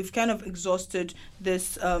 we've kind of exhausted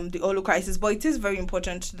this the Olu crisis, but it is very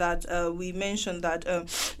important that we mention that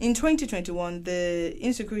in 2021 the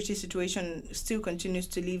insecurity situation still continues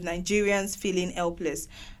to leave Nigerians feeling helpless.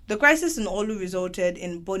 The crisis in Olu resulted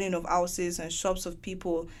in burning of houses and shops of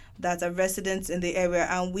people that are residents in the area,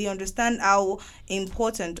 and we understand how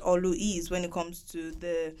important Olu is when it comes to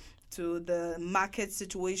the market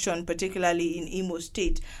situation, particularly in Imo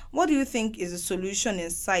State. What do you think is a solution in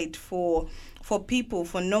sight for people,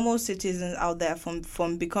 for normal citizens out there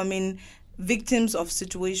from becoming victims of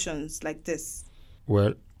situations like this?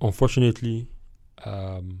 Well, unfortunately,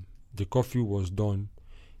 the curfew was done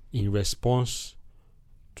in response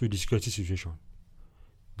to the security situation.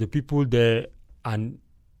 The people there, and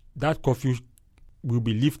that curfew will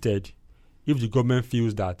be lifted if the government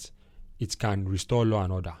feels that it can restore law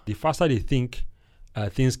and order. The faster they think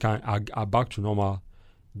things are back to normal,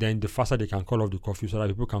 then the faster they can call off the curfew so that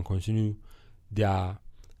people can continue their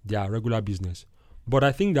regular business. But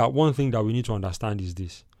I think that one thing that we need to understand is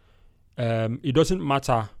this. It doesn't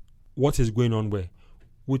matter what is going on where.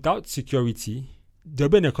 Without security, there'll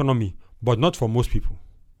be an economy, but not for most people.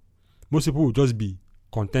 Most people will just be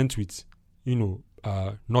content with,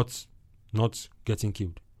 not getting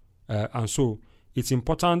killed. And so it's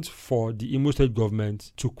important for the Imo State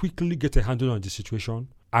government to quickly get a handle on the situation,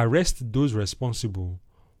 arrest those responsible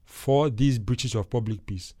for these breaches of public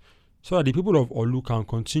peace, so that the people of Olu can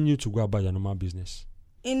continue to go about their normal business.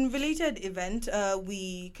 In related event,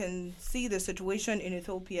 we can see the situation in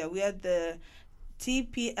Ethiopia where the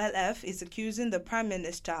TPLF is accusing the Prime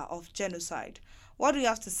Minister of genocide. What do you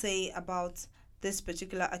have to say about this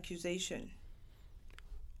particular accusation?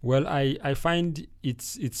 Well, I find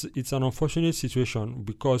it's an unfortunate situation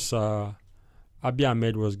because Abiy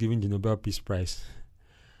Ahmed was given the Nobel Peace Prize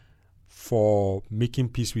for making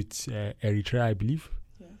peace with Eritrea, I believe.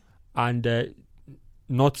 Yeah. And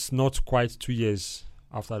not quite 2 years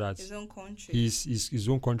after that, his own country, his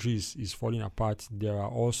own country is falling apart. There are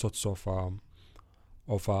all sorts of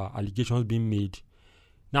allegations being made.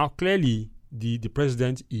 Now, clearly, the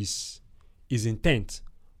president is intent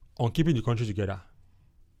on keeping the country together.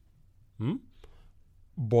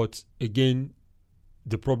 But again,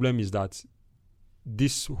 the problem is that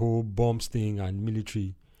this whole bombs thing and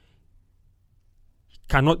military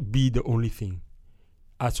cannot be the only thing.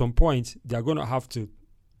 At some point, they are going to have to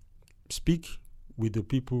speak with the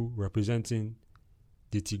people representing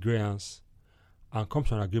the Tigrayans and come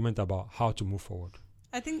to an agreement about how to move forward.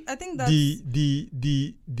 I think that the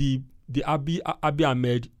Abiy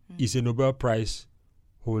Ahmed is a Nobel Prize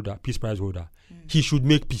holder, Peace Prize holder. He should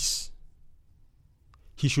make peace.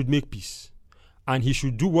 He should make peace, and he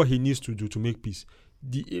should do what he needs to do to make peace.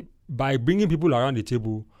 By bringing people around the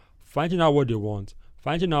table, finding out what they want,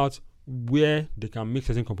 finding out where they can make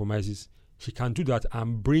certain compromises, he can do that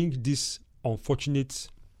and bring this unfortunate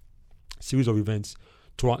series of events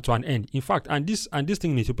to an end. In fact, and this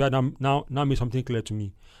thing in Ethiopia now makes something clear to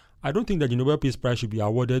me. I don't think that the Nobel Peace Prize should be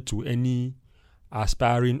awarded to any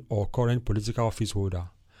aspiring or current political office holder.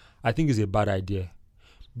 I think it's a bad idea,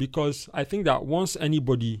 because I think that once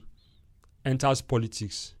anybody enters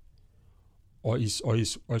politics or is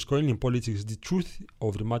currently in politics, the truth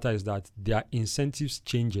of the matter is that their incentives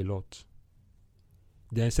change a lot.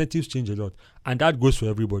 Their incentives change a lot, and that goes for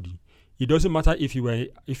everybody. It doesn't matter if you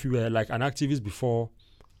were like an activist before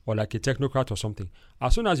or like a technocrat or something.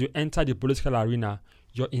 As soon as you enter the political arena,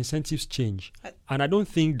 your incentives change. And I don't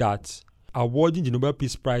think that awarding the Nobel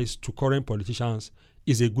Peace Prize to current politicians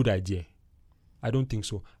is a good idea. I don't think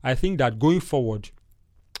so. I think that going forward,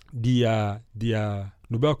 the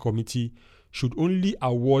Nobel Committee should only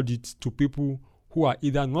award it to people who are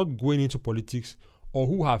either not going into politics or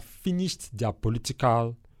who have finished their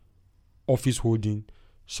political office holding,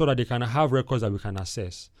 so that they can have records that we can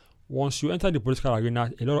assess. Once you enter the political arena,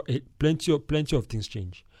 plenty of things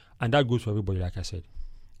change, and that goes for everybody, like I said.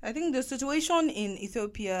 I think the situation in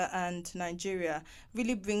Ethiopia and Nigeria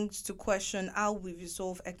really brings to question how we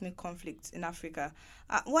resolve ethnic conflicts in Africa.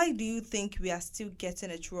 Why do you think we are still getting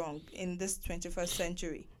it wrong in this 21st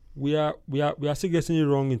century? We are still getting it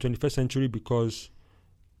wrong in 21st century because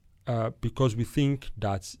we think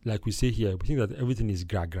that, like we say here, we think that everything is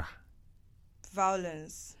gra-gra.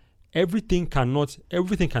 Violence. Everything cannot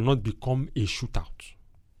become a shootout.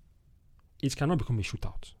 It cannot become a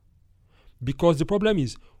shootout. Because the problem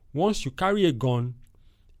is, once you carry a gun,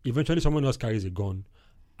 eventually someone else carries a gun,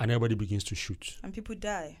 and everybody begins to shoot. And people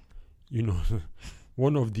die.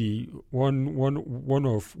 One of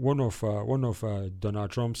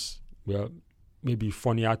Donald Trump's, well, maybe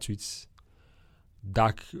funnier tweets,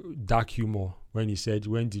 dark humor, when he said,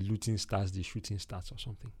 when the looting starts, the shooting starts, or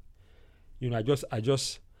something. I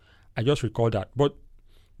just recall that. But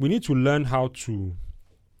we need to learn how to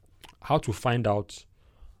find out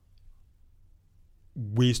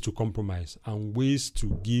ways to compromise and ways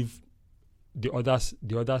to give the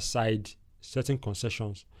other side certain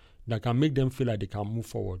concessions that can make them feel like they can move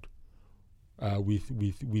forward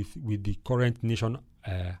with the current nation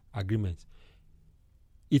agreement.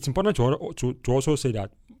 It's important to also say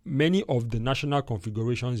that many of the national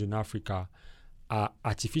configurations in Africa are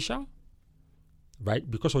artificial, right?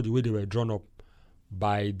 Because of the way they were drawn up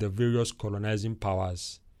by the various colonizing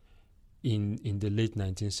powers in the late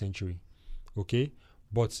 19th century. Okay?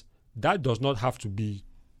 But that doesn't have to be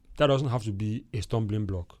a stumbling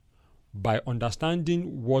block. By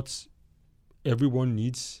understanding what everyone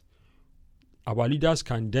needs, our leaders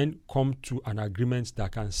can then come to an agreement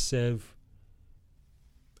that can serve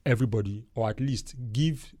everybody, or at least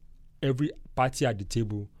give every party at the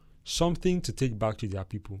table something to take back to their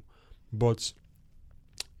people. But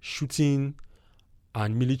shooting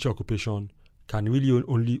and military occupation can really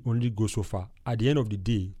only go so far. At the end of the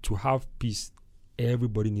day, to have peace,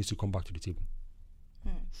 everybody needs to come back to the table.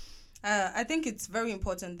 I think it's very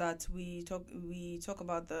important that we talk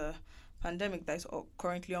about the pandemic that is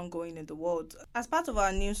currently ongoing in the world. As part of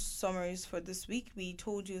our news summaries for this week, we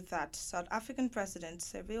told you that South African President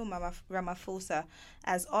Cyril Ramaphosa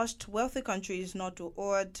has urged wealthy countries not to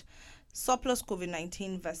hoard surplus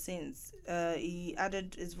COVID-19 vaccines. He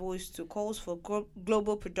added his voice to calls for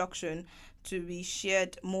global production to be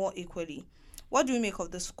shared more equally. What do you make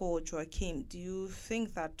of this call, Joachim? Do you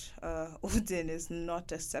think that hoarding is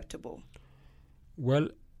not acceptable? Well,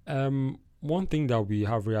 one thing that we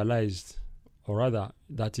have realized, or rather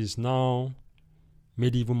that is now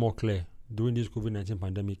made even more clear during this COVID-19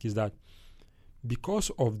 pandemic, is that because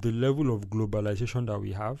of the level of globalization that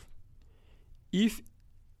we have, if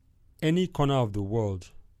any corner of the world,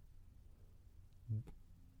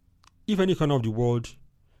 the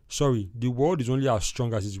world is only as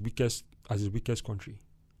strong as its weakest country.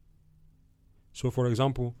 So, for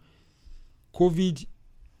example, COVID,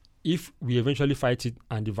 if we eventually fight it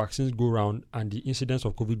and the vaccines go around and the incidence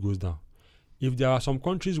of COVID goes down, if there are some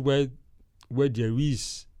countries where there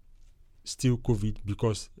is still COVID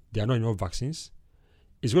because there are not enough vaccines,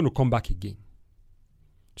 it's going to come back again.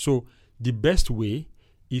 So the best way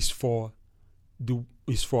is for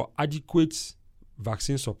adequate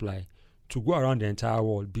vaccine supply to go around the entire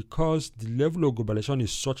world, because the level of globalization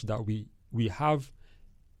is such that we have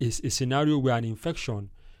a scenario where an infection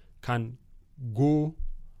can go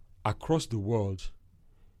across the world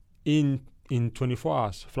in 24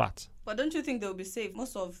 hours flat. But don't you think they'll be safe?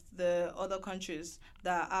 Most of the other countries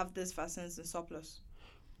that have these vaccines in surplus.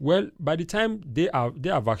 Well, by the time they are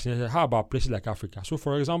vaccinated, how about places like Africa? So,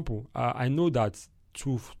 for example, I know that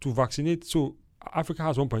to vaccinate, so Africa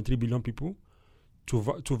has 1.3 billion people.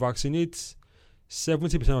 To vaccinate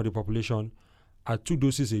 70% of the population at 2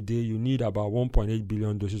 doses a day, you need about 1.8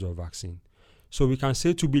 billion doses of vaccine. So we can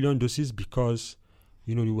say 2 billion doses because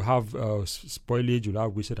you will have spoilage, you'll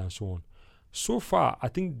have wasted, and so on. So far, I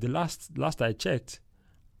think the last I checked,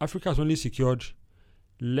 Africa has only secured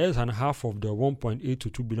less than half of the 1.8 to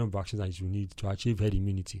 2 billion vaccines that you need to achieve herd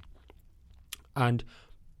immunity. And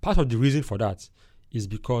part of the reason for that is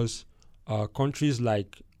because countries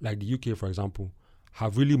like the UK, for example,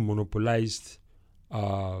 have really monopolized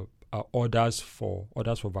orders for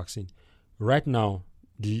vaccine. Right now,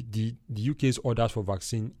 the UK's orders for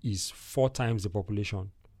vaccine is 4 times the population.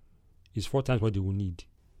 Is 4 times what they will need.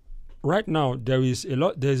 Right now, there is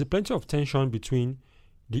plenty of tension between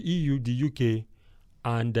the EU, the UK,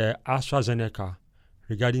 and AstraZeneca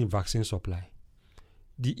regarding vaccine supply.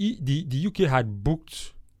 The UK had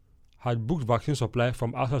booked vaccine supply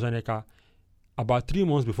from AstraZeneca about 3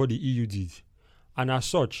 months before the EU did, and as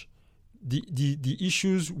such, the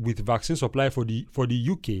issues with vaccine supply for the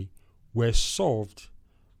UK were solved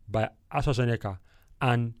by AstraZeneca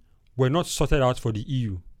and were not sorted out for the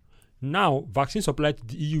EU. Now, vaccine supply to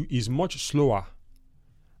the EU is much slower,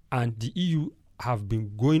 and the EU have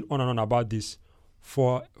been going on and on about this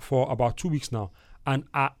for about 2 weeks now, and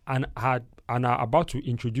are about to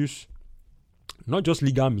introduce not just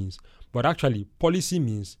legal means, but actually policy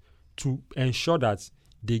means to ensure that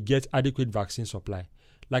they get adequate vaccine supply.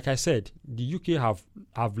 Like I said, the UK have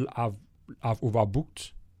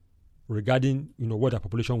overbooked regarding what their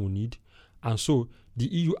population will need, and so the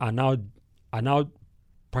EU are now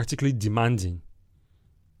practically demanding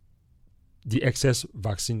the excess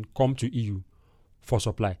vaccine come to EU for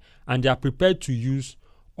supply, and they are prepared to use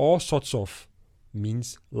all sorts of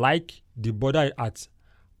means, like the border at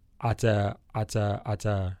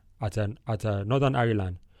Northern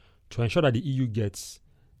Ireland, to ensure that the EU gets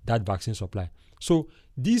that vaccine supply. So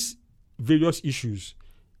these various issues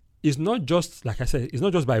is not just, like I said, it's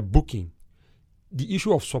not just by booking. The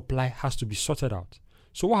issue of supply has to be sorted out.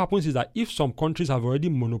 So what happens is that if some countries have already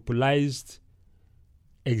monopolized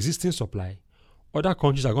existing supply, other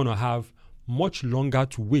countries are going to have much longer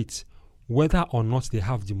to wait whether or not they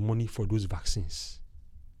have the money for those vaccines.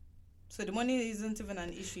 So the money isn't even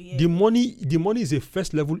an issue here. The money is a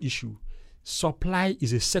first level issue. Supply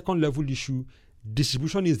is a second level issue.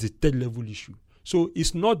 Distribution is the third level issue. So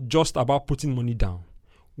it's not just about putting money down.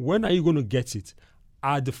 When are you going to get it?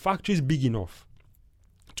 Are the factories big enough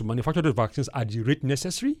to manufacture the vaccines at the rate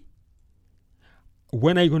necessary?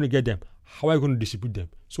 When are you going to get them? How are you going to distribute them?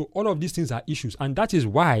 So all of these things are issues, and that is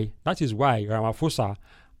why Ramaphosa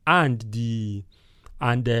and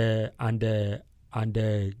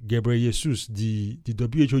Ghebreyesus, the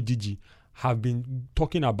WHO DG, have been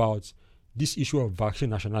talking about this issue of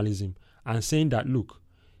vaccine nationalism and saying that, look,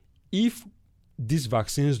 if these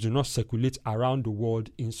vaccines do not circulate around the world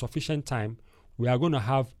in sufficient time, we are going to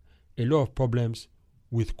have a lot of problems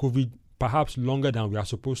with COVID, perhaps longer than we are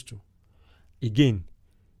supposed to. Again,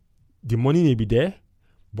 the money may be there,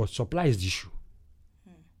 but supply is the issue.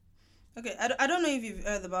 Okay, I don't know if you've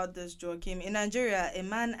heard about this, Joachim. In Nigeria, a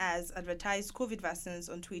man has advertised COVID vaccines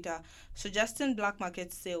on Twitter, suggesting black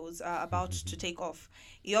market sales are about to take off.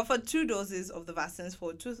 He offered 2 doses of the vaccines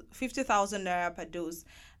for 50,000 naira per dose.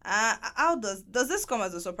 How does this come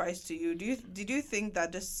as a surprise to you? Did you think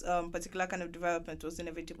that this particular kind of development was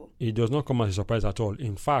inevitable? It does not come as a surprise at all.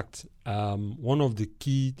 In fact, one of the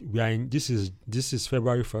key this is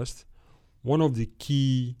February 1st. One of the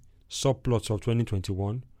key subplots of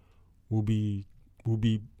 2021 will be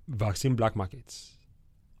vaccine black markets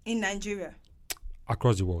in Nigeria,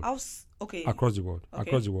 across the world. Across the world,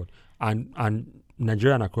 and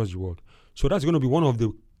Nigeria and across the world. So that's going to be one of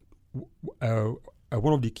the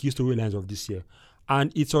key storylines of this year,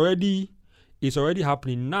 and it's already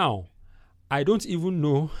happening now. I don't even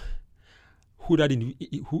know who that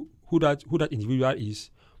individual is,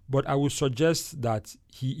 but I would suggest that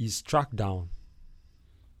he is tracked down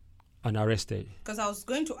and arrested. Because I was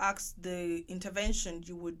going to ask the intervention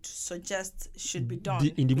you would suggest should be done.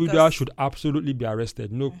 The individual should absolutely be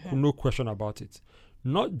arrested. No question about it.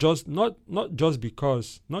 Not just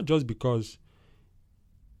because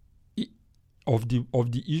of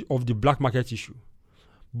the black market issue,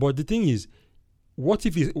 but the thing is, what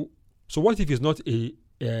if it's not a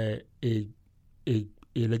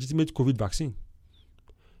legitimate COVID vaccine?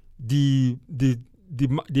 The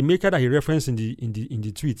maker that he referenced in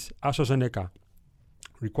the tweet, AstraZeneca,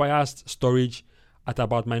 requires storage at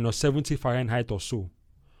about -70 Fahrenheit or so.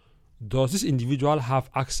 Does this individual have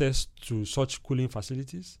access to such cooling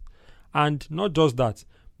facilities? And not just that,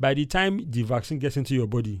 by the time the vaccine gets into your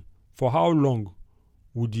body, for how long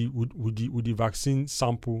would the vaccine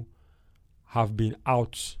sample have been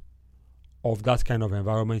out of that kind of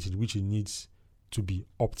environment in which it needs to be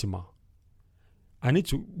optimal?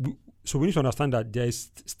 So we need to understand that there is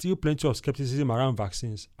still plenty of skepticism around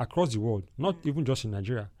vaccines across the world, not even just in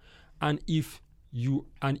Nigeria. And if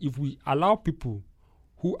we allow people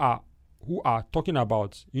who are talking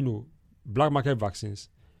about, black market vaccines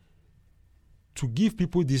to give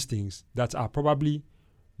people these things that are probably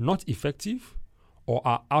not effective or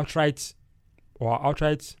are outright or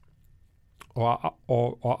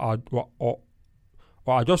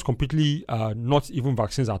are just completely not even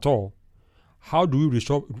vaccines at all, how do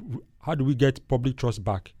we get public trust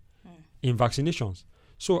back in vaccinations?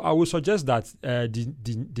 So I would suggest that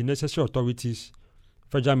the necessary authorities,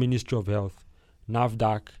 Federal Ministry of Health,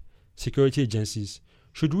 NAFDAC, security agencies,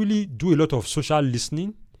 should really do a lot of social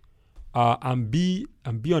listening and be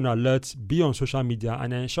on alert, be on social media,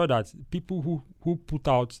 and ensure that people who put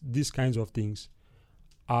out these kinds of things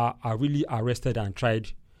are really arrested and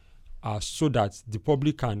tried, so that the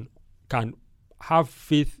public can have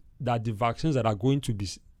faith that the vaccines that are going to be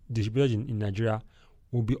distributed in Nigeria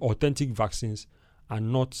will be authentic vaccines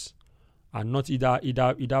and not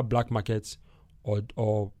either black markets or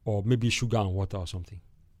maybe sugar and water or something.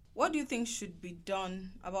 What do you think should be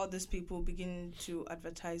done about these people beginning to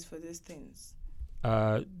advertise for these things?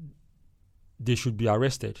 They should be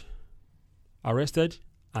arrested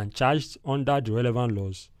and charged under the relevant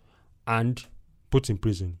laws and put in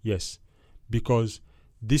prison. Yes, because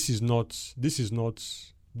this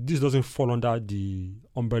doesn't fall under the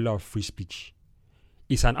umbrella of free speech.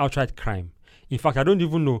 It's an outright crime. In fact, I don't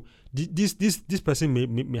even know. This person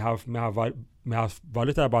may have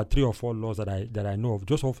violated about 3 or 4 laws that I know of,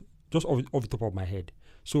 just off the top of my head.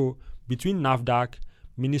 So between NAFDAC,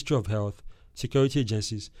 Ministry of Health, security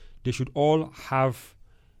agencies, they should all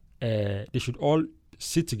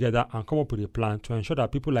sit together and come up with a plan to ensure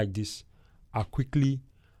that people like this are quickly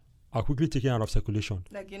taken out of circulation.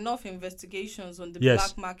 Like enough investigations on the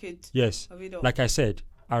Yes. black market. Yes. Of it all. Like I said,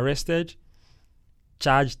 arrested,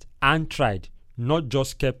 charged, and tried, not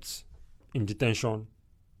just kept in detention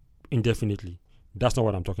indefinitely. That's not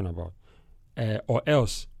what I'm talking about. Or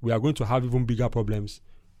else we are going to have even bigger problems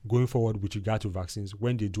going forward with regard to vaccines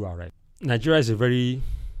when they do arrive. Nigeria is a pretty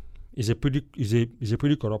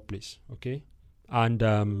corrupt place, okay? And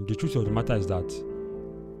the truth of the matter is that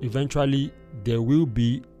eventually there will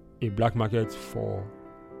be a black market for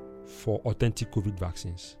authentic COVID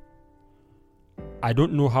vaccines. I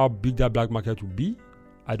don't know how big that black market will be.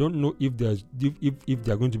 I don't know if there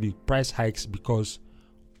are going to be price hikes because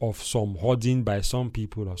of some hoarding by some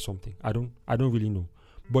people or something. I don't really know.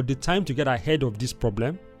 But the time to get ahead of this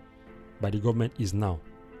problem by the government is now.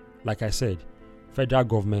 Like I said,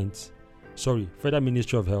 Federal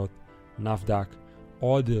Ministry of Health, NAFDAC,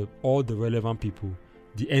 all the relevant people,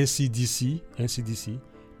 the NCDC,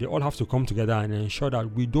 they all have to come together and ensure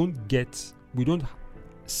that we don't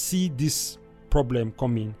see this problem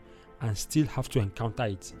coming and still have to encounter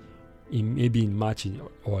it maybe in March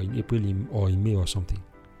or in April or in May or something.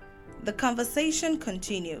 The conversation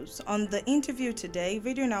continues. On the interview today,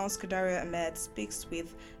 Radio Now's Kadaria Ahmed speaks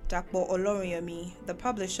with Dakbo Oloriyomi, the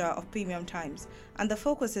publisher of Premium Times, and the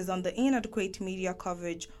focus is on the inadequate media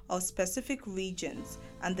coverage of specific regions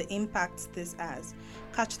and the impacts this has.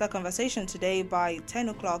 Catch the conversation today by 10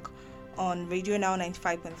 o'clock on Radio Now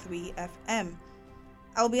 95.3 FM.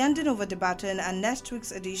 I'll be handing over the baton, and next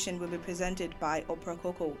week's edition will be presented by Oprah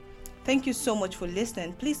Coco. Thank you so much for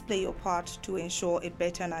listening. Please play your part to ensure a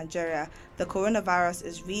better Nigeria. The coronavirus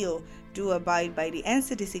is real. Do abide by the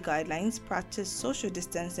NCDC guidelines, practice social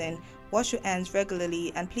distancing, wash your hands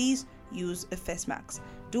regularly, and please use a face mask.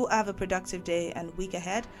 Do have a productive day and week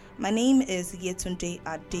ahead. My name is Yetunde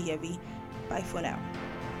Adeyevi. Bye for now.